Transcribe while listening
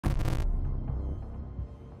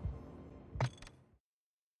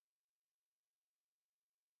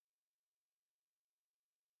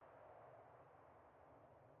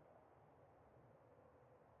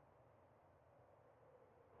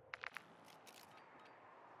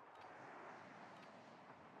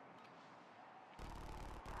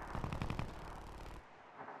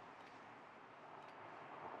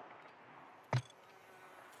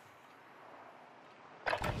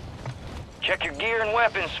Check your gear and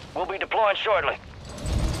weapons. We'll be deploying shortly.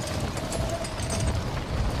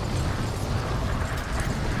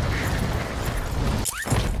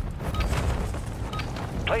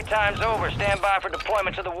 Playtime's over. Stand by for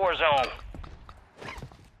deployment to the war zone.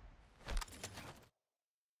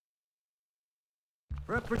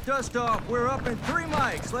 Prep for dust-off. We're up in 3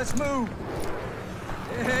 mics. Let's move.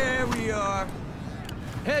 There we are.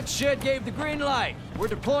 Head shed gave the green light. We're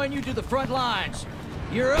deploying you to the front lines.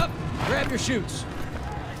 You're up. Grab your chutes.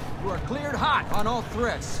 You are cleared hot on all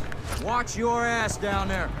threats. Watch your ass down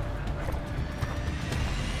there.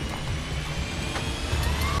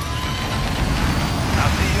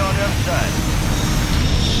 I'll see you on the other side.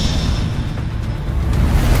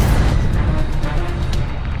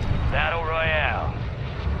 Battle Royale.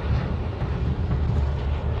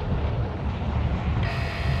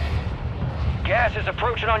 Gas is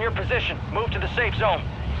approaching on your position. Move to the safe zone.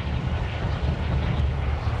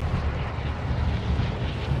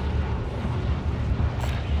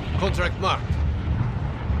 Contract marked.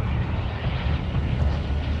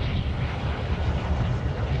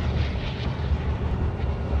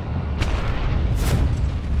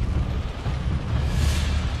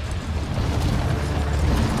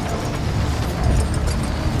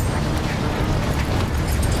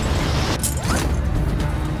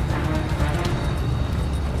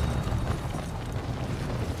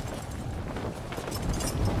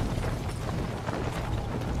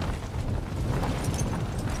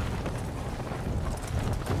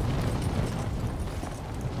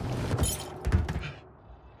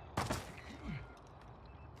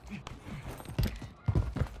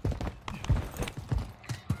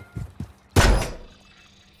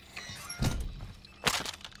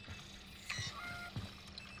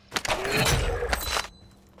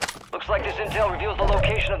 Looks like this intel reveals the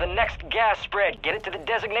location of the next gas spread. Get it to the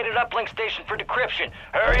designated uplink station for decryption.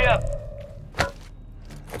 Hurry up!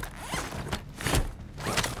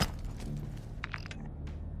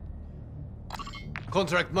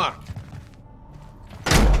 Contract marked.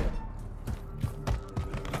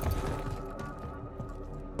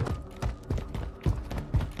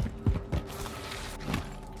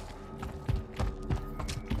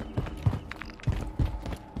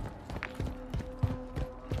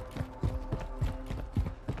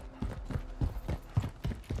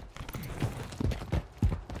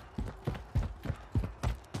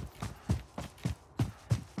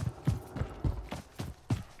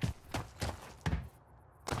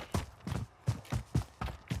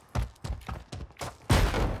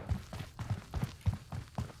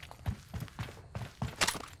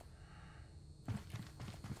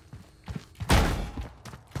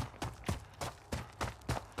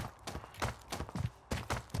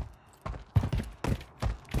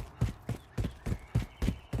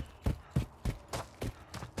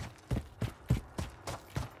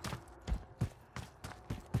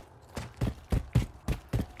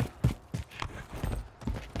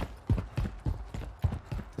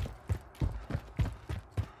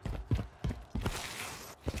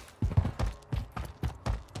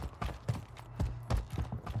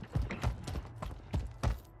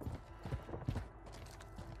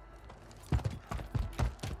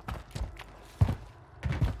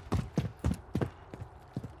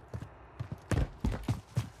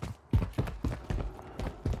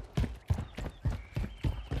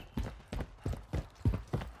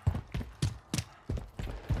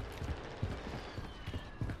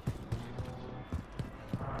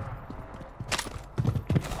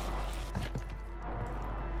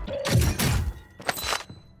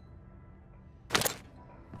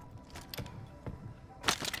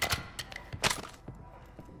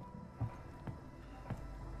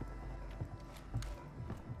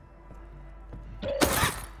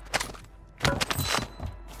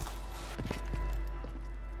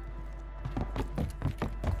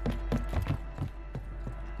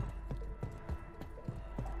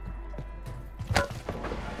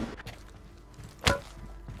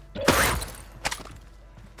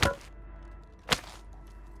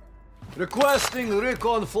 Requesting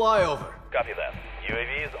recon flyover. Copy that.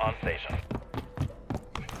 UAV is on station.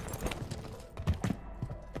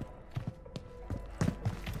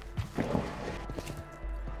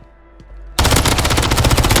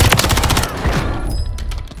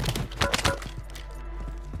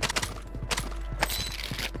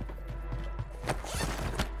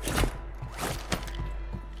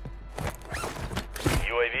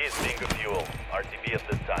 UAV is being refueled. RTB at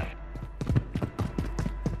this time.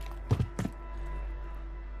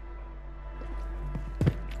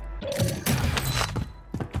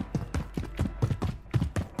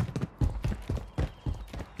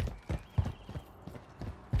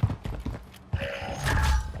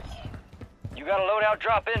 You got a loadout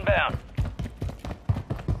drop inbound.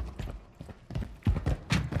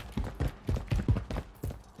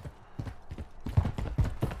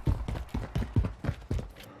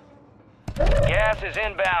 Gas is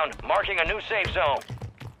inbound, marking a new safe zone.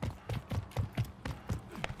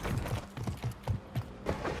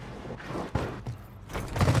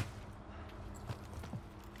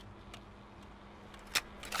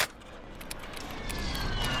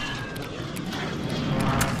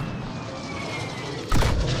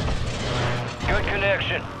 Good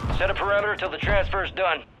connection. Set a perimeter till the transfer's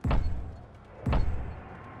done.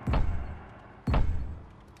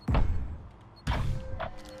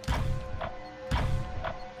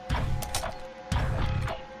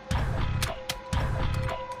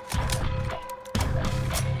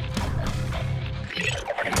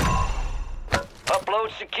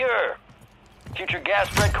 Upload secure. Future gas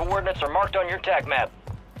spread coordinates are marked on your TAC map.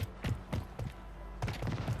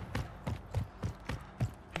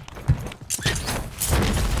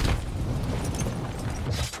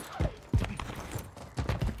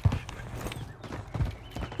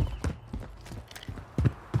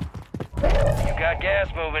 You got gas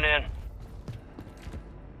moving in.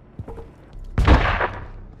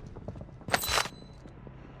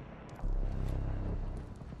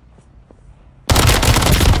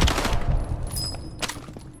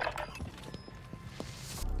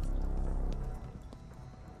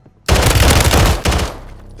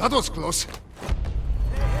 That was close.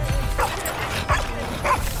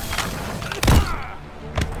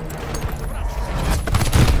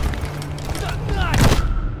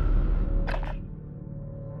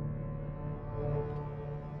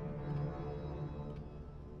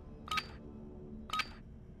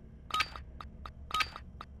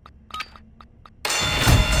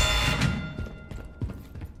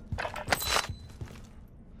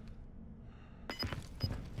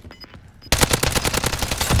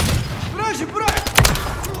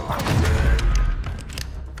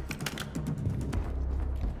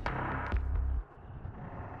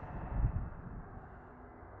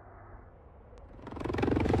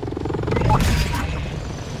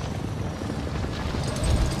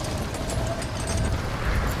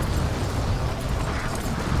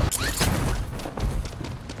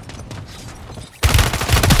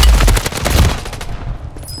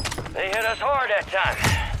 They hit us hard that time.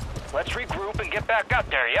 Let's regroup and get back up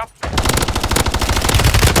there, yep?